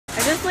I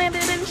just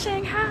landed in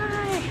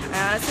Shanghai.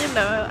 I honestly have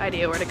no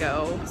idea where to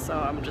go, so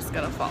I'm just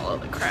gonna follow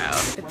the crowd.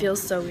 It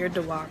feels so weird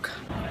to walk.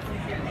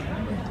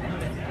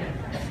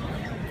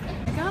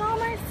 I got all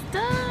my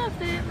stuff.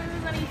 They didn't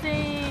lose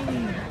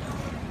anything.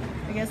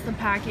 I guess the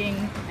packing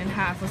in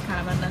half was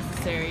kind of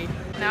unnecessary.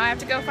 Now I have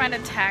to go find a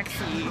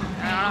taxi. I don't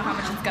know how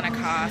much it's gonna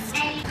cost.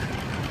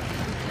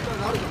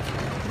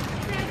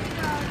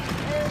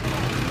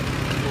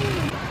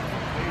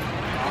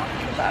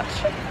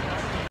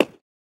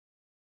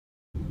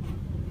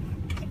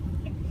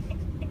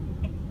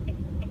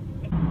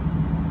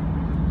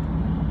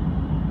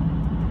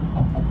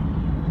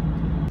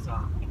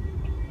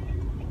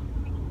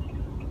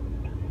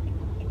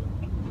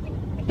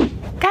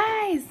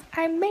 Guys,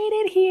 I made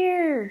it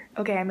here.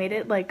 Okay, I made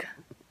it like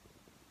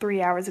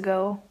 3 hours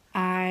ago.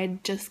 I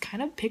just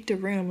kind of picked a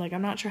room. Like,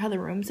 I'm not sure how the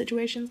room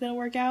situation is gonna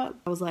work out.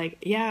 I was like,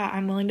 yeah,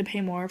 I'm willing to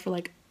pay more for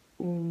like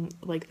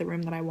the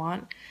room that I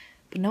want,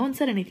 but no one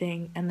said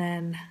anything. And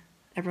then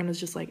everyone was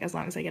just like, as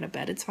long as I get a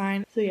bed, it's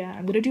fine. So yeah,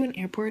 I'm gonna do an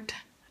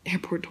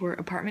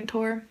apartment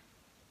tour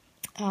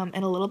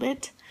in a little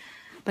bit.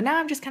 But now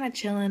I'm just kind of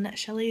chilling.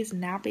 Shelly's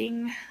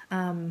napping.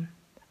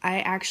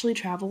 I actually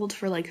traveled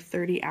for like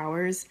 30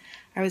 hours.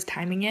 I was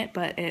timing it,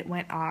 but it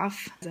went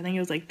off. I think it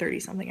was like 30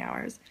 something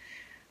hours,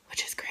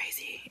 which is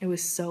crazy. It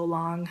was so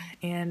long.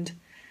 And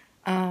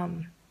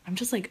I'm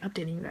just like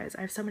updating you guys.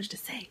 I have so much to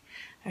say.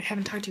 I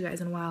haven't talked to you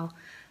guys in a while.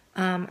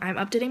 I'm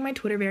updating my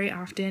Twitter very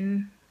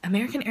often.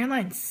 American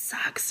Airlines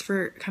sucks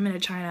for coming to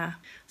China.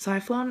 So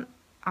I've flown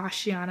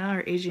Asiana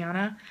or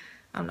Asiana.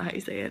 I don't know how you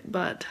say it,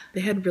 but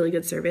they had really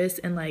good service,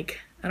 and like,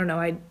 I don't know,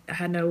 I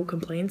had no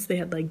complaints. They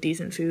had like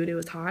decent food. It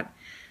was hot.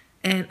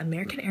 And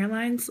American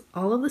Airlines,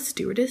 all of the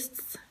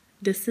stewardesses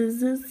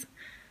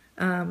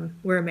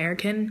were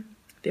American.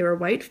 They were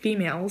white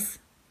females,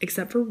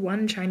 except for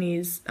one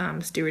Chinese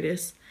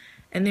stewardess,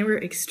 and they were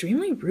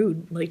extremely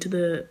rude, like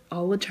to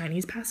all the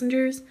Chinese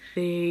passengers.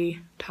 They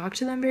talked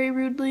to them very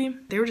rudely.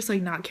 They were just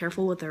like not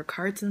careful with their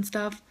carts and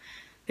stuff.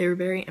 They were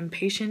very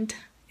impatient,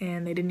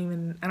 and they didn't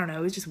even, I don't know,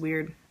 it was just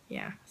weird.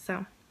 Yeah,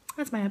 so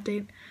that's my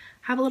update.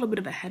 I have a little bit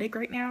of a headache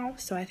right now,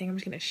 so I think I'm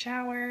just gonna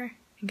shower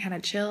and kind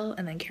of chill,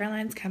 and then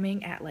Caroline's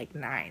coming at like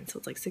 9, so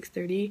it's like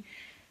 6:30,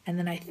 and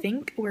then I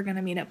think we're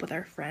gonna meet up with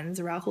our friends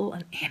Rahul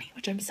and Annie,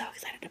 which I'm so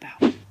excited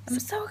about. I'm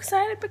so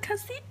excited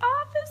because The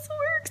Office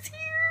works here.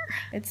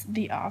 It's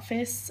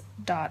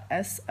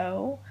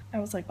theoffice.so. I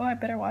was like, oh, I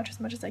better watch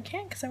as much as I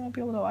can because I won't be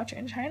able to watch it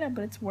in China,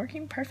 but it's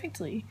working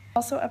perfectly.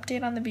 Also,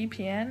 update on the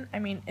VPN. I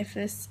mean, if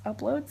this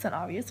uploads, then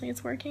obviously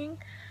it's working,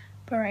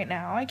 but right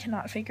now I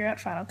cannot figure out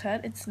Final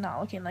Cut. It's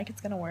not looking like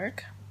it's gonna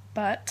work,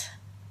 but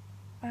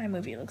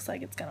iMovie looks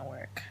like it's gonna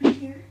work.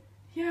 Here?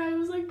 Yeah, it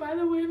was like by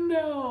the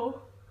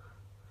window.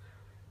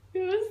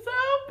 It was so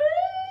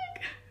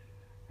big.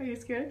 Are you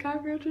scared of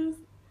cockroaches?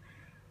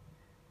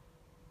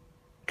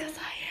 Cause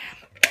I am.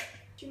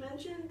 You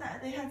mentioned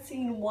that they had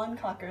seen one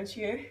cockroach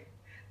here,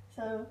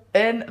 so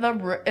in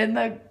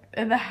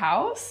the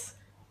house.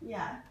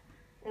 Yeah,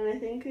 and I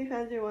think we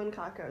found your one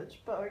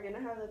cockroach, but we're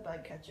gonna have the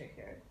bug catcher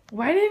here.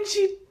 Why didn't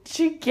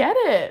she get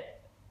it?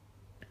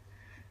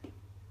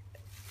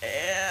 Ew.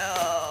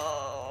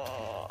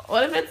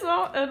 What if it's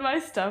not in my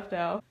stuff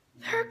now?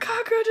 There are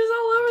cockroaches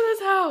all over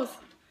this house.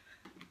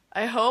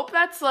 I hope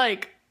that's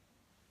like,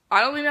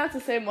 I don't think that's the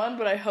same one,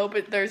 but I hope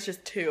there's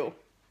just 2.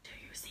 Do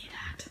you see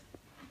that?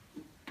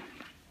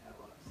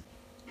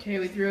 Okay,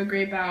 we threw a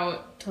grape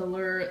out to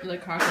lure the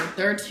cockroach.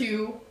 There are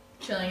 2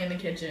 chilling in the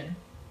kitchen.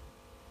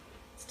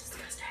 It's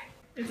disgusting.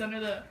 It's under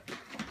the...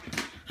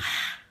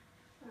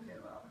 Okay,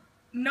 well.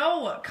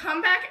 No,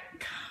 come back.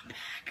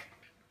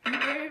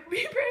 Be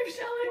brave,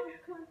 Shelly.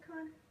 Come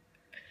on.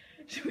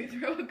 Should we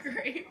throw a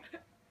grape?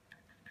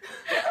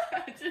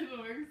 That didn't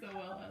work so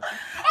well. Oh, the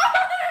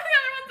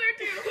other one's there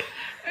too.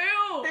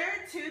 Ew. There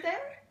are 2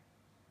 there?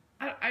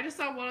 I just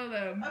saw one of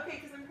them.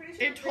 Okay, because I'm pretty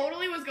sure... It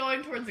totally was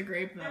going towards the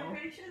grape though. I'm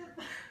pretty sure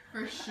that...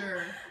 For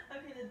sure.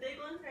 Okay, the big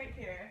one's right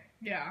here.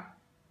 Yeah.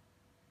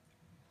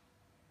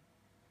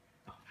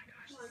 Oh my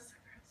gosh, this is so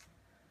gross.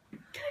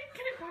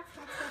 Get it, box.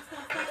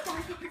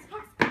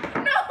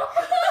 No!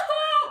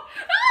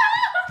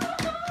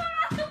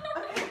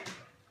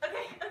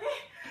 Okay.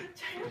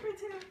 Try number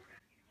 2.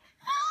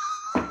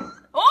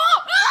 Oh!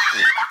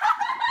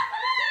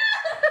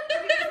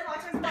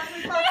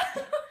 Box.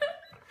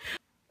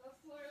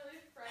 That's literally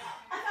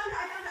frightening. I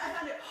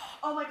found it.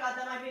 Oh my god,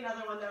 that might be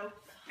another one though.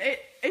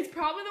 It's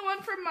probably the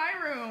one from my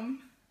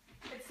room.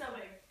 It's so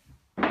big.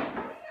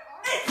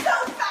 It's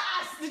so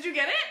fast! Did you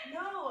get it?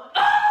 No.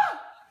 Ah!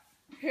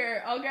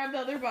 Here, I'll grab the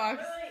other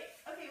box.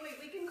 Wait,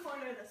 we can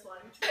corner this one.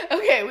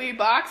 Okay, we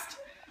boxed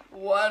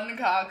 1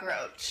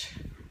 cockroach.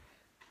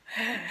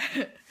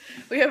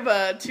 We have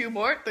 3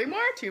 more? I don't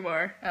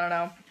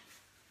know.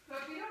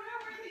 But we don't know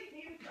where they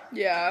came from.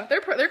 Yeah,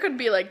 there could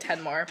be like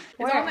 10 more.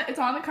 It's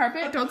on the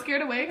carpet. Don't scare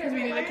it away because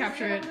we need to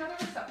capture it.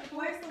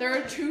 There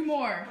are 2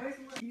 more.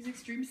 Use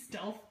extreme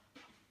stealth.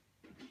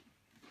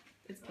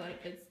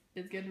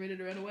 It's getting ready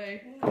to run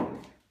away.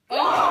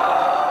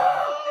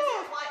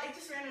 Oh! It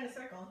just ran in a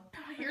circle.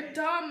 You're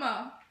dumb.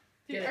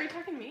 Dude, are you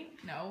talking to me?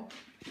 No.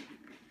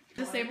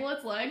 Disable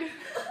its leg.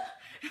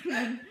 And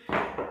then...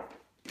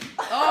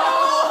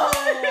 Oh!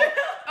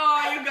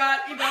 Oh, you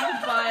got the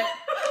butt.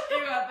 You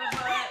got the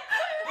butt.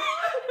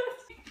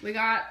 We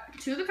got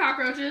 2 of the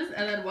cockroaches,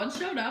 and then 1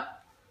 showed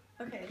up.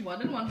 Okay.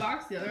 1 in one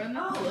box, the other in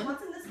the Oh, other.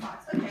 what's in this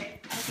box? Okay.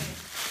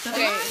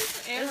 Okay,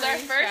 this is our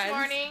first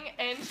morning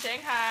in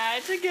Shanghai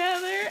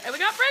together, and we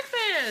got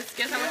breakfast.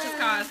 Guess how much it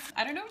costs?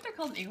 I don't know what they're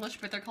called in English,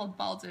 but they're called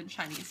balls in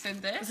Chinese. So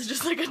This is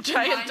just like a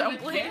giant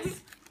dumpling.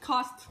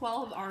 Cost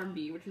 12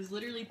 RMB, which is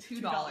literally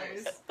 $2.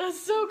 That's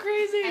so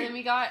crazy. And then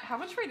we got, how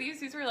much were these?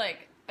 These were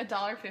like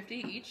 $1.50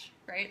 each,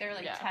 right? They were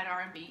like 10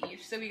 RMB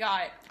each. So we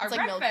got our it's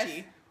like breakfast. Milk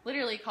tea.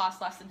 Literally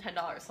cost less than $10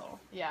 total.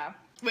 Yeah.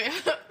 Wait,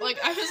 like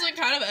I was like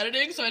kind of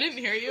editing, so I didn't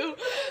hear you,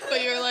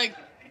 but you were like,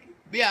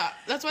 yeah,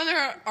 that's why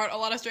there aren't a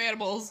lot of stray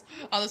animals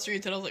on the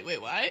streets, and I was like, wait,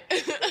 why?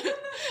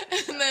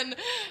 And then,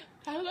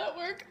 how did that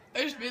work?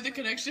 I just made the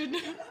connection.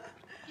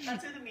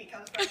 That's where the meat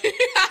comes from.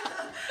 Yeah.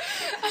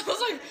 I was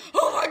like,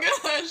 oh my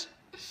gosh.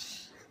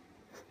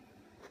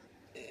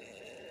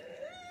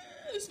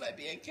 This might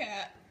be a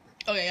cat.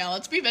 Okay, yeah,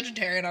 let's be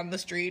vegetarian on the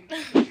street.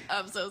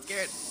 I'm so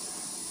scared.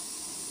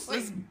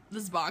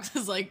 This box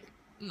is like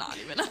not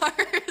even ours.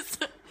 Is it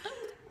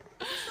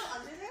still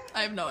under there?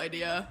 I have no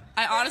idea.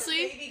 I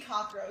honestly. Baby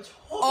cockroach.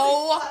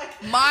 Oh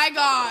my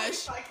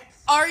gosh.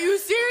 Are you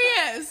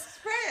serious?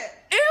 Spray it.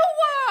 Ew.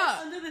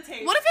 Under the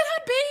table. What if it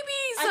had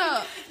babies? I think it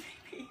had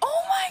babies.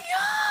 Oh my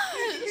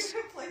gosh.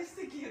 You replaced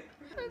the cute.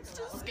 That's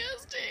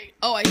disgusting.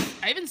 Oh, I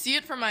even see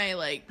it from my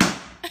like.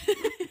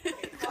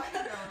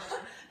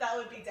 That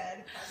would be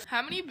dead.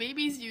 How many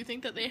babies do you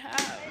think that they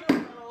have? I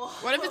don't know.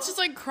 What if it's just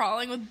like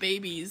crawling with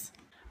babies?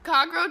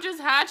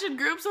 Cockroaches hatch in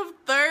groups of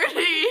 30.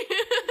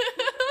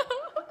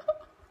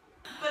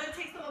 But it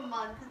takes them a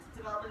month to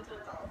develop into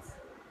adults.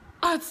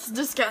 That's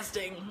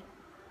disgusting.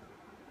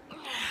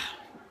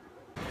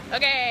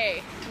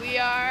 Okay, we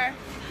are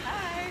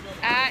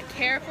at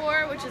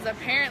Carrefour, which is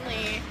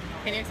apparently.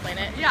 Can you explain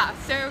it? Yeah,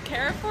 so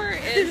Carrefour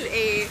is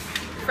a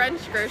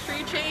French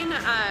grocery chain,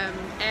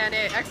 and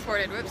it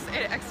exported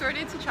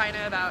to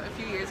China about a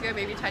few years ago,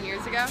 maybe 10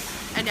 years ago,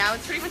 and now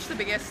it's pretty much the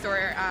biggest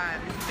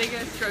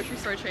grocery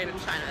store chain in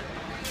China.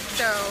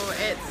 So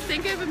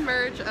think of a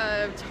merge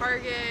of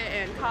Target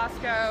and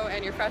Costco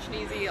and your Fresh and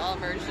Easy all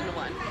merged into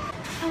one.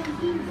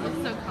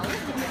 It's so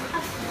colorful.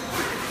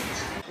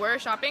 We're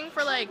shopping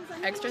for like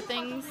extra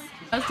things.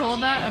 I was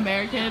told that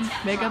American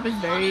makeup is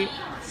very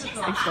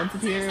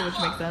expensive here, which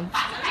makes sense.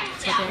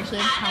 But they actually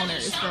have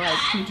counters for like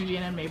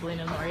Neutrogena and Maybelline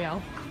and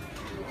L'Oreal.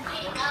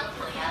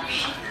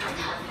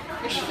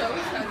 It's so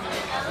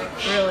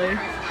expensive. Really?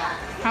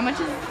 How much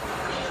is?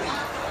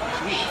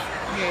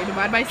 Okay,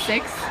 divide by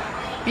 6.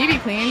 BB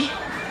Clean.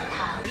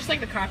 Just like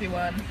the crappy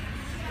one.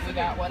 We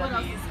got one of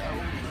these.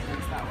 Oh,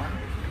 it's that one.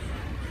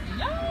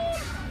 Yum!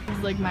 This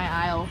is like my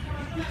aisle.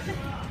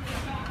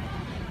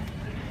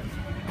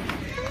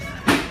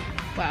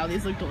 Wow,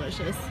 these look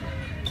delicious.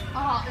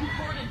 Oh,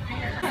 imported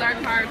beer.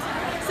 Start cards.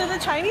 So the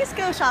Chinese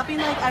go shopping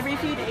like every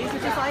few days,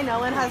 which is why no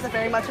one has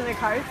very much in their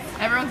carts.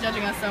 Everyone's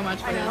judging us so much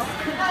for this.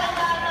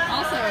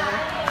 Also,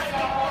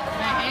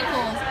 my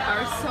ankles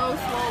are so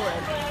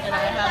swollen, and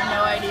I have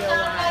no idea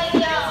why.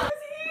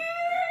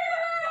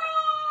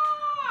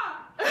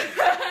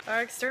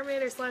 Our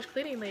exterminator /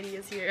 cleaning lady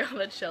is here.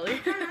 That's Shelly.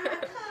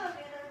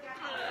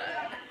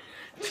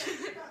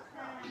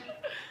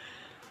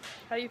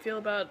 How do you feel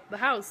about the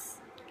house?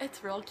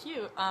 It's real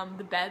cute.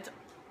 The bed's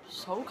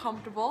so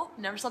comfortable.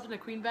 Never slept in a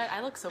queen bed.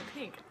 I look so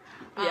pink.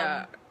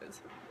 Yeah,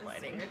 it's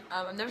lighting.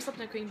 I've never slept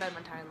in a queen bed my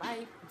entire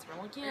life. It's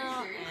real cute.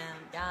 And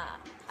yeah,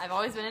 I've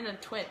always been in a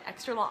twin,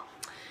 extra long.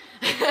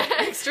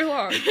 Extra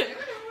long.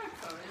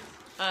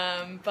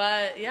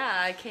 But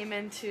yeah, I came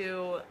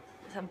into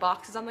some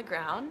boxes on the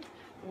ground,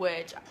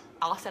 which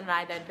Austin and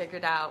I then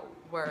figured out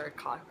were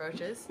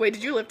cockroaches. Wait,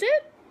 did you lift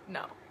it?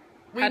 No.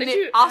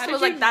 Austin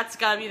was like, that's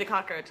gotta be the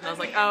cockroach. And I was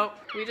like, oh.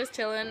 We just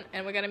chilling,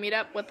 and we're gonna meet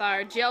up with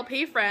our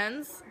GLP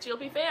friends.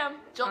 GLP fam.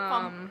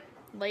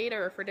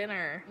 Later for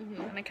dinner.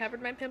 And I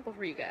covered my pimple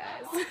for you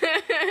guys.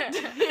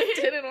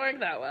 Didn't work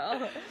that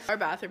well. Our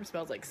bathroom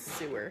smells like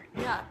sewer.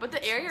 Yeah, but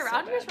the area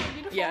around here is really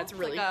beautiful. Yeah, it's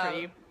really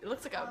pretty. It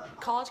looks like a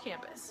college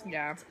campus.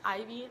 Yeah. It's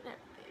ivy and everything.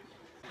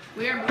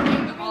 We are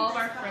moving all of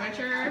our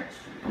furniture.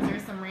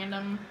 There's some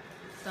random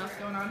stuff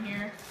going on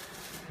here.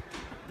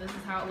 This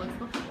is how it looks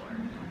before.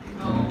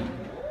 Oh.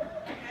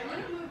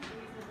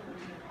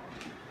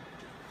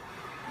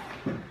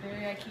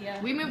 Very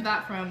IKEA. We moved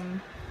that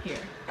from here.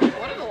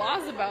 What are the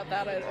laws about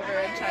that over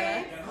in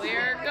China?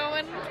 We're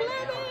going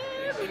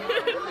clubbing.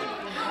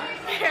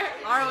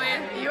 Are we?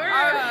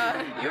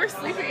 You were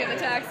sleeping in the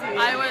taxi.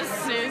 I was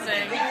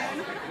snoozing.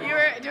 You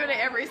were doing it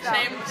every stop.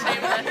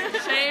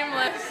 Shameless.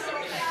 Shameless.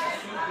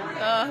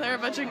 There are a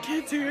bunch of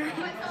kids here.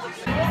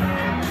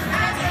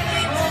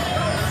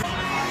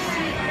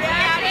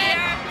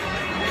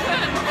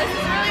 This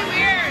is really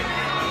weird.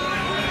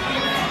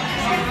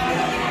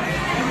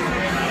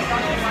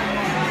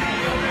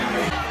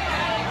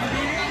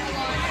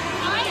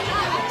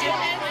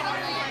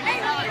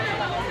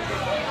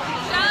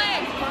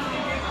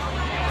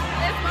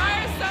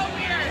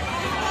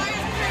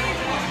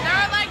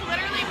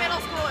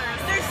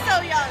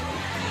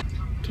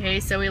 Okay,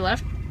 so we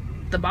left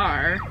the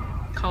bar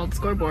called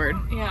Scoreboard.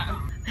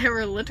 Yeah. There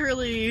were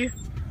literally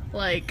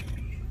like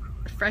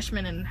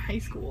freshmen in high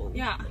school.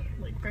 Yeah.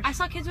 Like I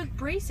saw kids with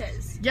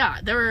braces. Yeah,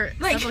 there were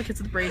Like, several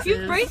kids with braces. You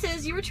have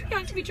braces, you were too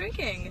young to be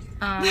drinking.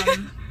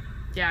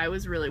 Yeah, it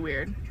was really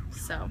weird.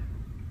 So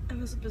it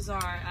was a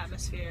bizarre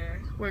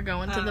atmosphere. we're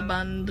going to the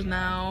Bund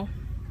now.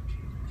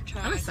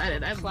 I'm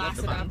excited. I love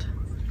the Bund.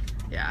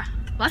 Yeah.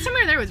 Last time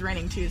we were there it was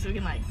raining too, so we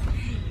can like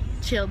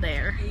chill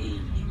there.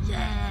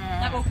 Yeah.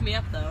 That woke me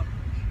up though.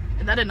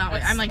 That did not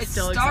wait. I'm like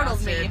still exhausted.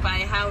 It startled me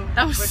by how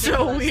that was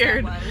so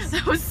weird.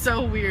 That was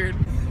so weird.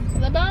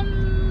 The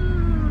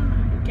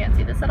Bund. Can't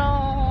see this at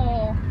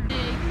all.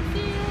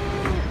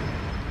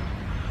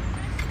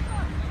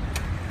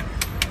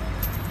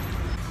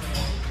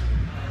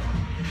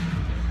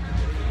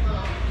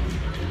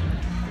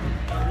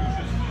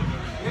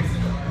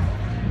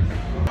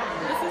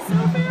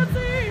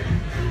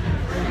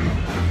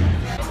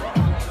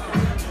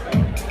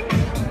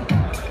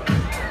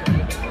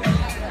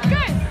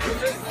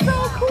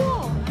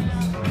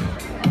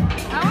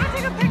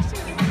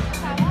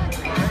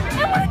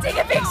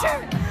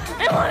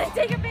 I want to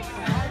take a picture.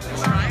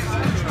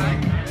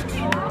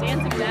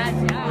 Dancing dad,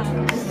 yeah.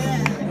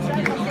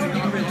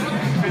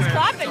 He's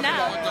clapping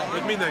now.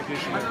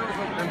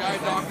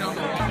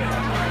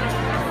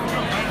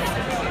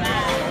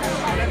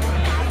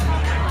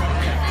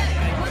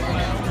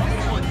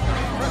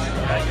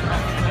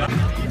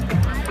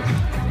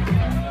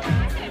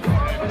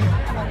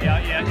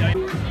 Yeah.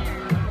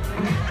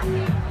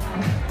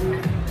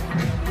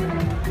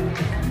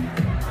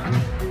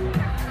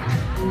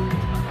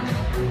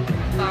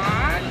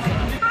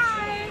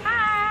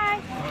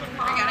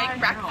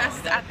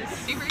 Breakfast at this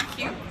super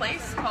cute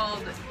place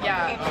called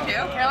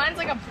H2. Caroline's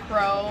like a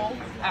pro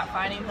at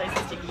finding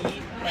places to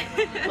eat. Like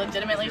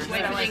legitimately, she's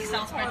like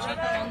Excel spreadsheet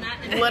on that.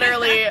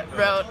 Literally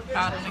wrote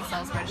out an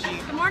Excel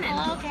spreadsheet. Good morning.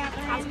 Hello,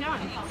 Catherine. How's it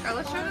going? Alright,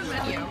 let's show the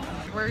menu.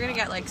 We're gonna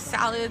get like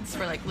salads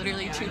for like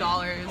literally $2.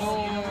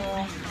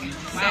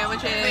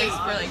 Sandwiches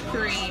for like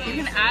 $3. You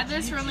can add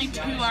this for only 2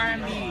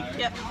 RMB.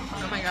 Yep.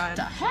 Oh my god.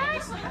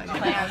 Plans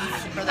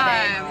for the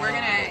day. We're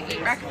gonna eat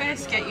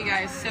breakfast, get you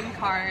guys SIM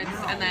cards,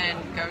 and then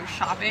go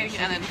shopping,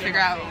 and then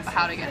figure out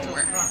how to get to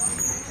work.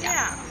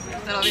 Yeah.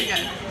 That'll be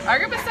good. Our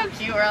group is so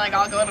cute. We're like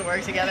all going to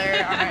work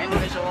together on our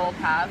individual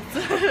paths.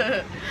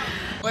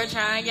 We're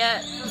trying to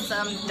get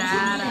some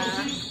data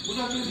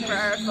for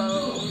our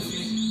phones.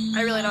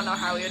 I really don't know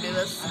how we would do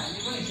this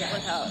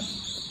without.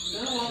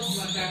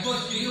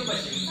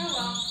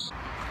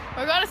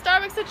 We're going to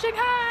Starbucks in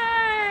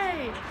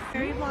Shanghai!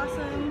 Cherry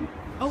blossom.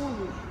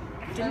 Oh,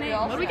 didn't they?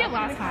 What did we get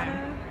last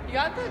time? You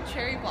got the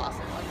cherry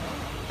blossom one.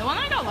 The one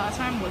I got last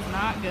time was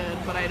not good,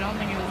 but I don't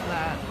think it was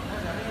that.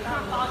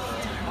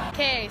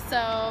 Okay,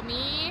 so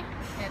me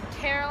and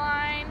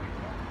Caroline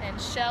and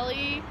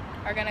Shelly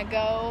are gonna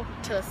go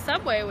to the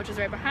subway, which is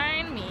right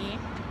behind me,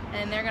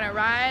 and they're gonna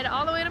ride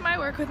all the way to my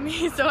work with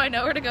me, so I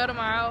know where to go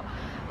tomorrow,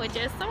 which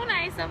is so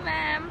nice of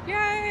them.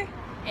 Yay!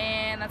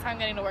 And that's how I'm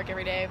getting to work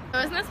every day. So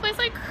isn't this place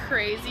like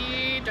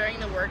crazy during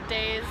the work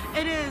days?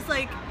 It is,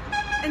 like,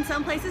 in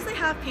some places they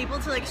have people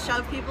to like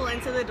shove people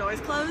into the doors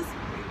closed.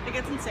 Like,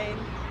 it's insane.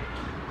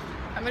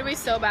 I'm gonna be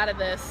so bad at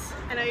this.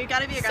 I know, you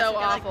gotta be aggressive, So you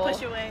gotta, awful. like,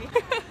 push away.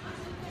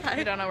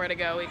 We don't know where to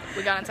go.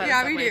 We got inside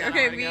Yeah, the we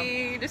subway. do.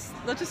 Okay,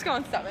 let's just go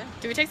on 7.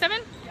 Do we take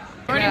 7?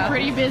 We're already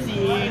pretty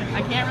busy.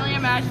 I can't really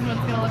imagine what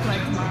it's gonna look like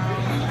tomorrow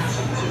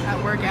at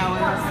work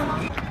hours.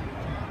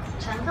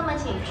 乘客们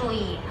请注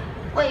意，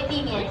为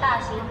避免大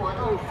型活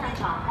动散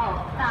场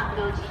后大幅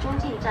流集中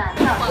进站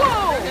跳。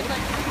 Whoa!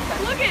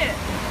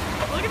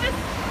 Look at this!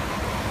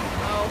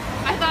 Oh,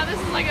 I thought this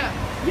was like a.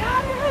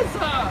 Yeah, it is!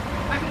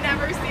 I've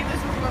never seen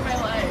this before in my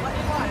life.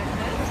 What is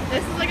this?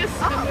 This is like a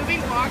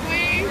moving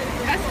walkway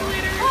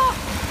escalator.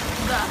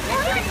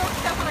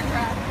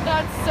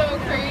 That's so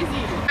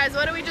crazy. Guys,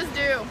 what did we just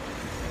do?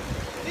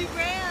 We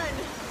ran.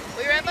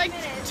 We ran like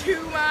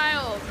 2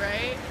 miles,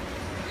 right?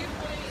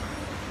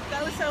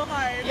 That was so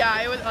hard.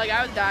 Yeah, it was like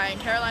I was dying.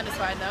 Caroline is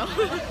fine though.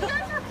 You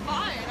guys are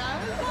fine.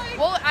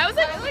 Well, I was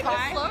like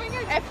fine. slowing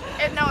it.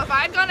 If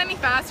I had gone any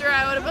faster,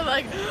 I would have been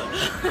like.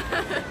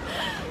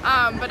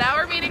 But now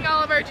we're meeting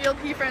all of our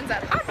GLP friends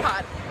at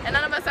Hotpot, and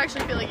none of us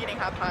actually feel like eating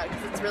Hotpot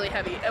because it's really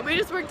heavy, and we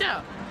just worked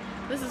out.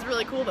 This is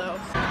really cool though.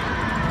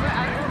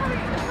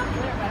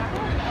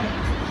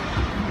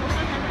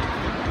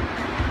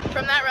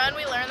 From that run,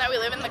 we learned that we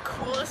live in the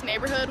coolest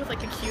neighborhood with like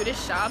the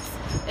cutest shops.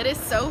 It is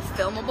so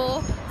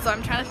filmable, so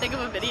I'm trying to think of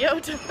a video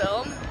to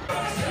film.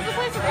 This is the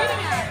place we're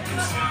eating at.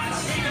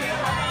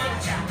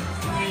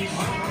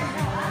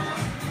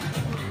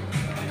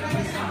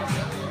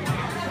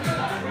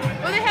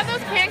 Oh, they have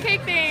those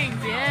pancake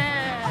things.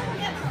 Yeah.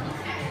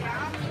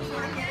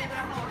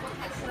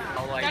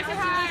 Guys, say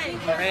hi.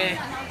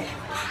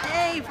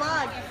 Hey,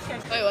 vlog.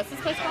 Wait, what's this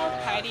place called?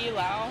 Heidi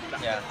Lau?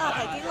 Yeah. Oh,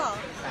 Heidi Lau.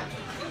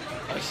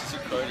 Oh, she's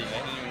recording. I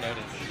didn't even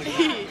notice.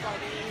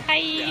 Hi.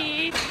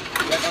 You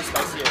guys want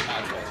spicy or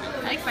not?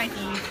 I like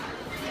spicy.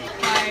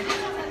 Bye.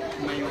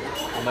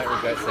 I might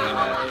regret saying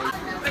that.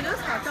 Are those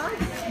hot dogs?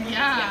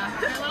 Yeah.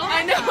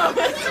 I know.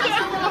 Those are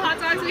the little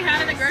hot dogs we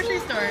had in the grocery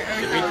store.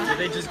 Did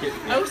they just get?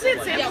 I wish they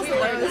had samples of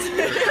those.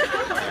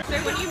 So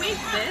when you make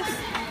this,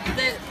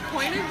 the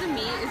point of the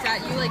meat is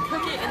that you like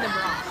cook it in the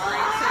broth,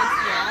 right? So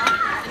it's raw,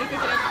 and you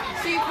cook it up.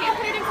 So you can't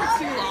put it in for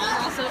too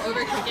long. Also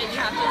overcook it.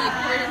 You have to like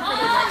put it in for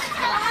the right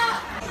time.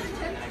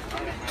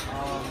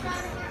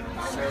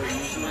 So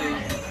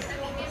usually.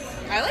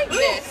 I like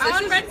this. I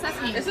want red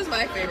sesame. This is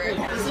my favorite.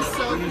 This is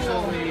so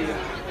cool.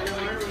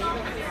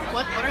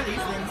 What are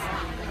these things?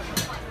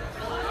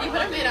 You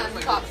put a bit on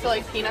the top, so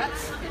like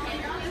peanuts.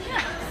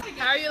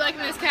 How are you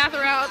liking this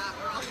Catherine route?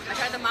 I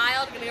tried the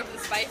mild, gonna go for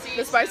the spicy.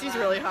 The spicy's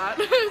really hot.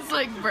 It's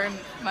like burned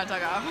my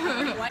tongue off.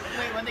 Wait, what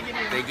they give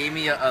you? They gave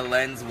me a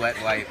lens wet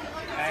wipe,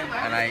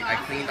 and I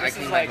cleaned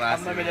my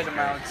glasses. Unlimited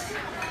amounts.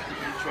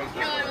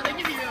 What they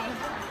give you?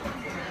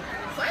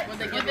 What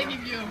they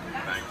give you?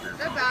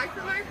 The bag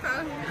for my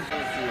phone.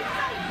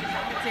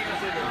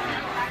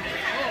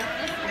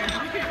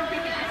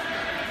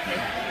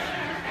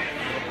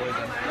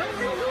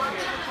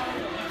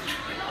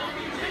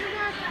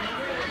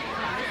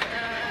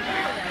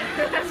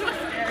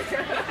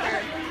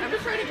 I'm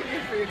just trying to give you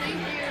food. Thank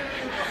you.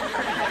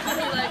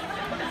 Like,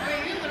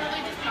 wait, you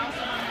literally just passed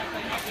it on my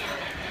plate.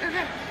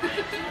 Okay.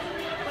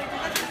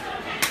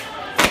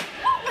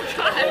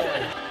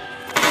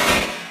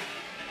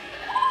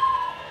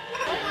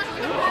 Oh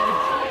God.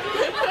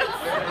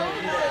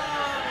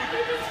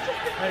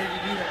 How did you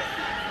do that?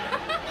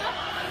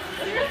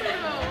 Seriously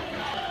though.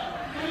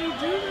 How do you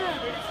do that?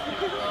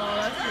 Oh,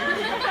 that's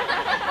crazy.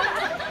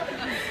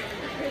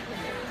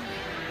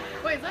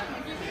 Wait, is that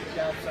monkey?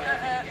 Yeah, I'm sorry.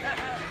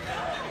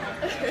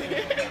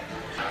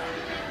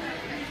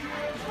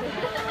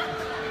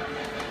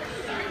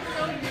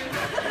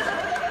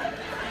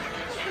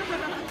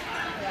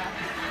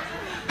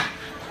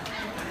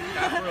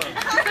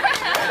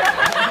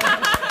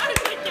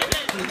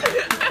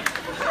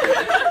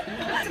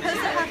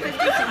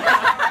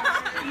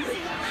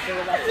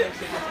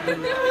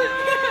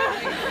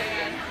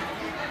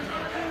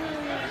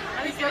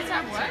 Are we supposed to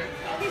have what?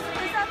 He's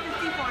supposed to have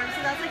 50 forms, so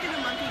that's like in the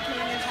Monkey King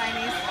in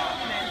Chinese.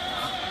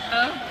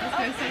 Oh, that's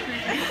kind of so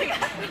creepy.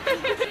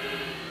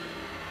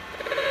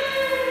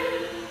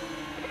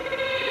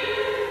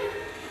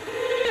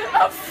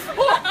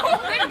 Oh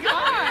my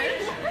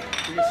gosh!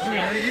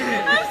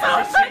 I'm so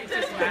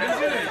offended! So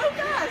fast!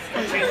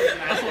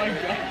 Oh my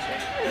gosh.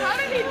 How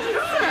did he do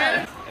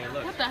that? Hey,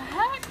 look. What the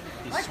heck?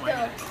 He's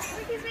swinging.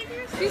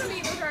 Excuse me,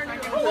 those are not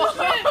What? Oh,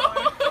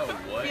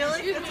 what? Feel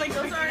like it's like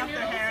those aren't up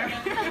their hair.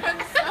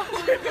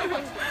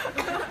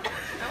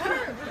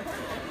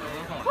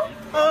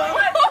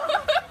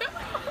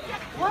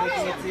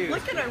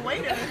 Look at her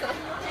waiter.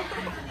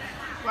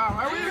 Wow,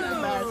 our waiter's the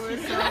best.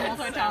 He's so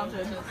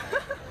multi-talented.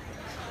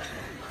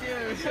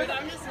 Dude.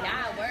 I'm just,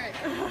 yeah, work.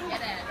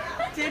 Get it.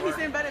 Dude, he's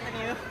doing better than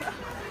you.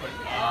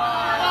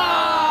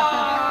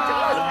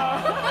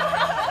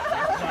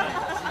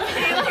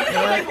 He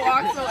like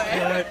walks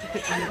away.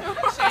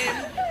 shame.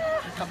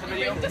 Couple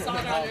video. Dishonor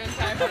on your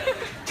entire body.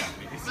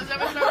 This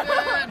episode's so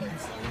good.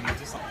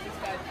 This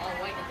guy's all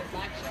white at the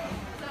black show.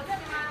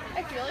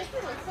 I feel like he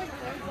looks like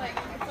there's like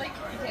it's like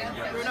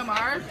dancing. Bruno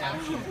Mars?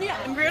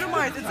 Yeah, and Bruno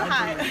Mars, it's a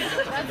hat.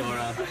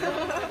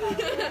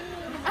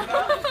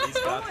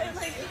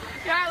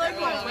 Yeah, I like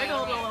when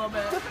wiggled a little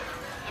bit.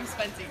 I'm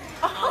Spencer.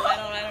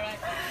 Alright.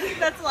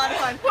 That's a lot of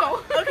fun.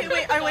 Whoa. Okay,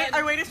 wait,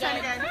 our waiter's trying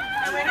again.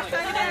 Our waiter's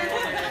trying again.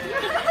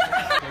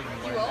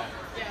 You will?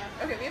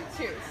 Yeah. Okay, we have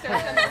two. So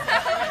send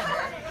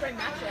this bring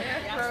match it.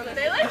 Yeah. Throw this.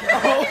 They like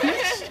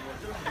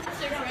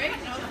Six, right?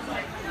 No, it's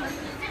like.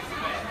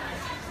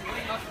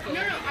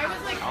 No, I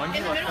was like How long do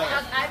in you the look middle.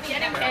 for? I've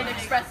getting Panda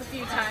Express a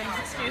few times.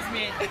 Excuse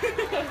me.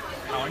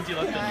 How long do you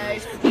look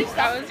Nice.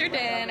 How was your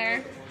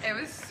dinner? It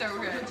was so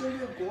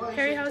good.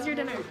 Harry, how was your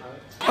dinner?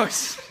 Oh,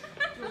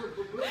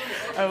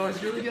 it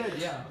was really good,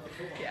 yeah.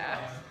 Yeah.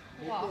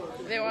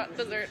 They want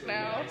dessert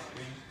now.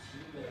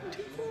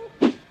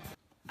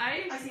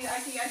 I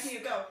see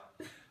you, go.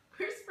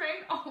 We're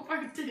spraying all of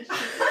our dishes.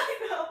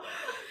 I know.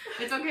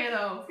 It's okay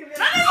though.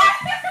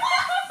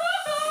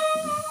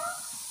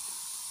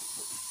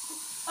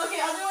 Okay,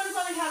 other one is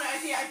on the counter. I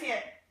see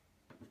it.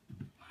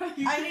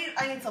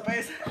 I need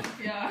slippers.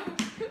 Yeah.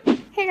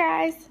 Hey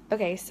guys!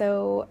 Okay,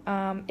 so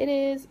it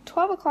is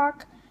 12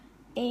 o'clock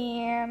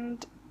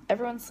and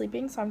everyone's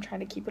sleeping, so I'm trying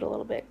to keep it a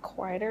little bit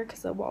quieter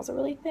because the walls are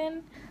really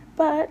thin.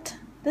 But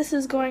this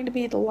is going to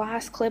be the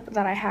last clip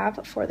that I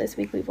have for this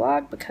weekly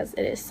vlog because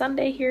it is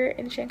Sunday here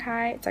in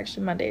Shanghai. It's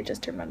actually Monday, it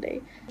just turned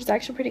Monday. Which is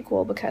actually pretty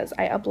cool because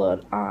I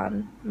upload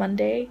on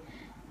Monday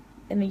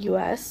in the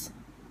US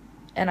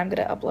and I'm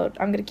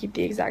gonna keep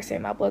the exact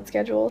same upload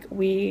schedule.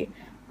 We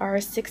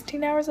are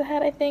 16 hours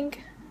ahead, I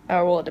think.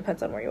 Well, it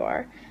depends on where you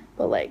are.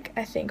 But like,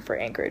 I think for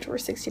Anchorage, we're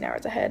 16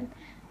 hours ahead.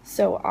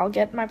 So I'll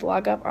get my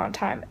vlog up on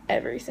time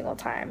every single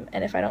time.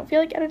 And if I don't feel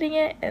like editing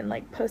it and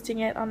like posting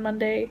it on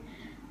Monday,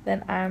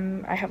 then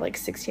I have like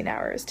 16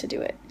 hours to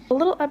do it. A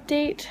little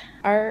update,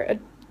 our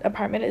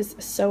apartment is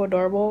so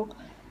adorable.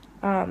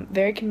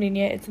 Very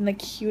convenient. It's in the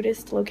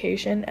cutest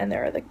location, and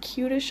there are the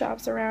cutest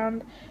shops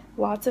around.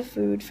 Lots of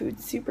food's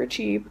super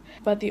cheap,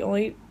 but the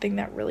only thing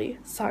that really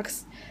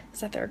sucks is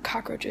that there are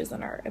cockroaches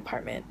in our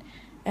apartment.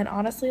 And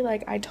honestly,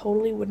 like, I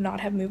totally would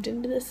not have moved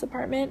into this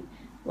apartment,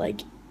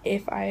 like,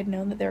 if I had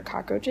known that there were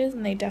cockroaches,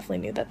 and they definitely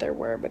knew that there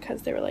were,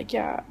 because they were like,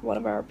 yeah, one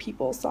of our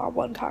people saw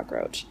one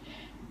cockroach.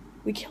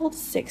 We killed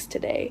 6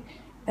 today,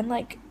 and,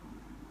 like,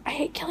 I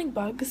hate killing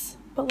bugs,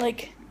 but,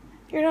 like,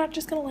 you're not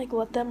just gonna, like,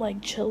 let them,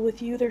 like, chill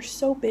with you. They're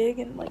so big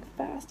and, like,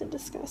 fast and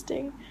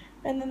disgusting.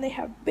 And then they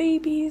have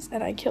babies,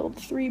 and I killed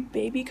 3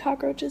 baby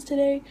cockroaches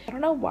today. I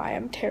don't know why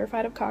I'm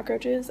terrified of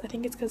cockroaches. I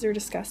think it's because they're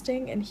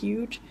disgusting and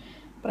huge,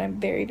 but I'm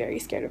very, very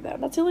scared of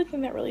them. That's the only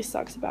thing that really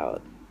sucks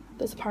about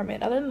this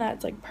apartment. Other than that,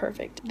 it's, like,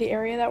 perfect. The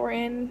area that we're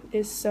in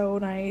is so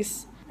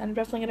nice. I'm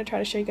definitely gonna try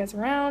to show you guys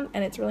around,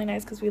 and it's really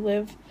nice because we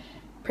live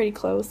pretty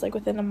close, like,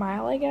 within a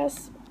mile, I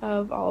guess,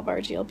 of all of our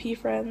GLP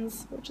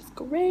friends, which is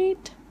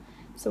great.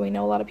 So we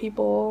know a lot of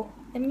people.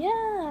 And yeah,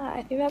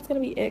 I think that's gonna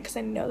be it, because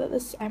I know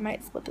that I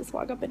might split this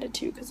vlog up into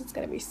 2 because it's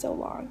gonna be so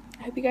long.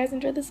 I hope you guys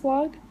enjoyed this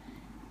vlog,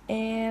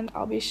 and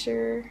I'll be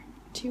sure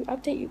to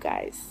update you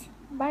guys.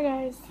 Bye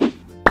guys.